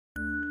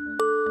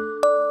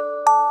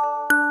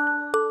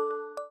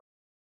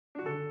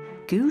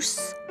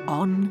Goose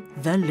on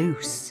the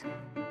Loose.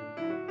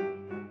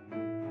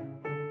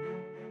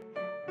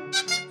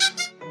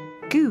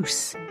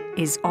 Goose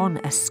is on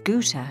a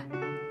scooter.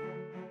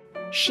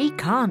 She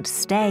can't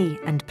stay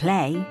and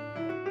play.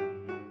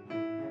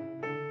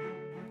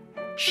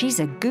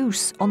 She's a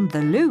goose on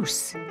the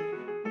loose.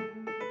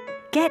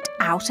 Get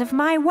out of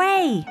my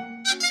way!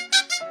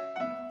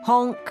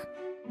 Honk!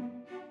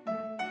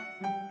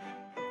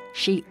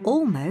 She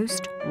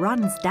almost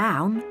runs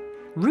down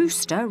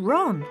Rooster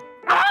Ron.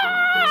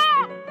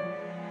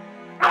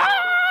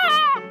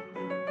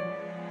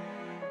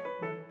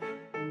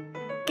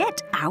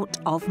 Get out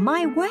of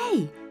my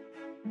way!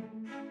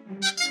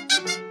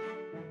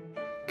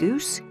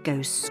 Goose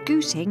goes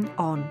scooting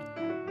on.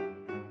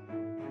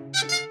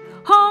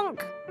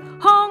 Honk!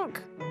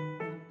 Honk!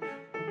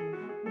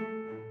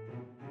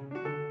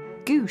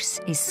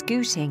 Goose is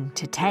scooting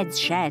to Ted's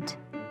shed.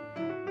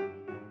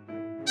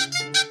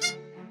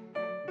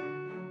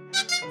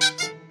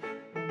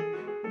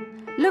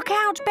 Look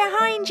out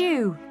behind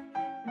you!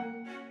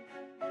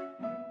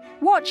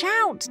 Watch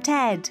out,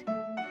 Ted!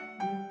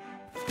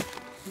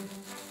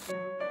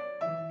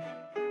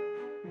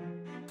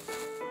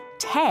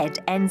 Ted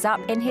ends up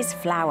in his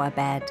flower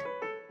bed.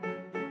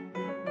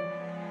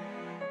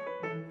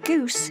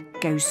 Goose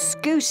goes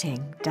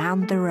scooting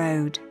down the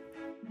road.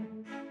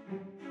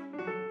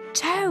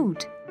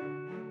 Toad!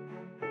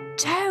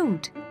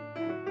 Toad!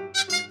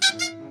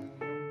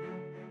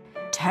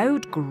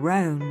 Toad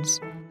groans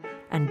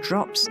and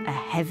drops a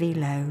heavy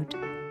load.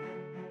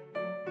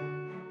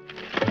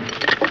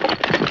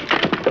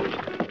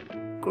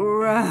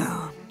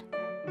 Groan!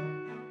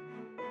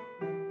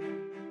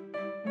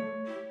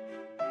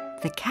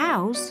 The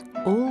cows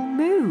all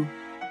moo.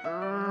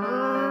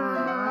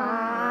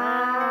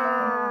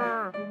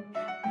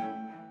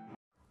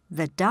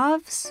 The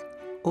doves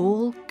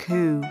all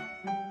coo.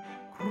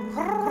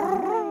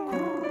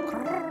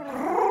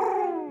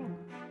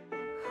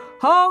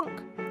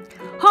 Honk!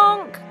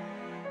 Honk!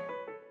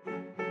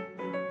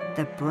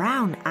 The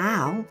brown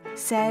owl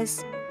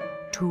says,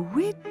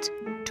 "To-wit,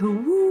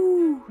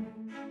 to-woo."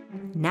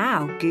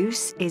 Now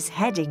Goose is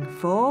heading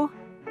for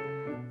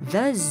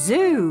the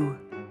zoo.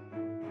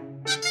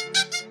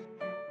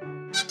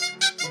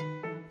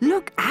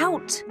 Look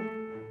out!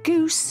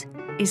 Goose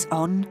is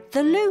on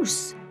the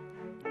loose.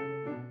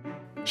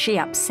 She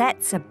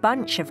upsets a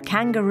bunch of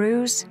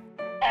kangaroos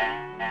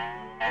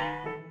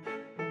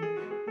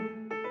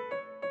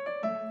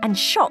and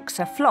shocks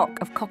a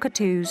flock of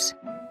cockatoos.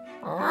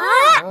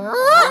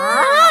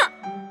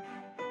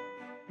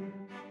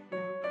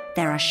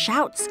 There are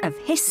shouts of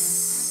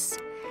hiss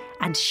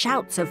and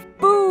shouts of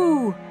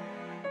boo.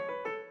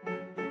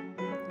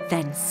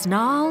 Then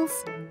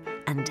snarls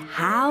and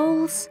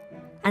howls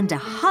and a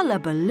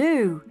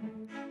hullabaloo.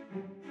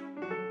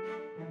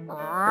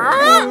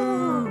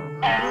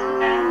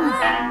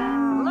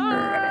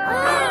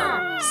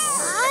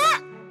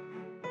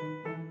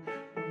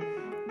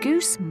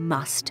 Goose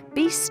must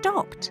be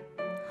stopped.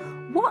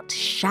 What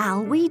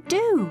shall we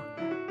do?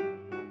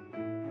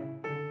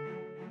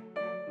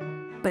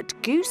 But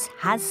Goose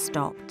has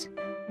stopped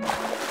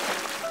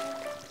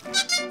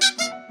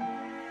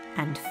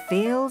and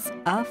feels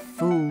a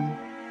fool.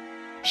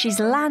 She's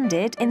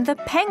landed in the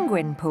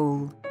penguin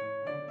pool.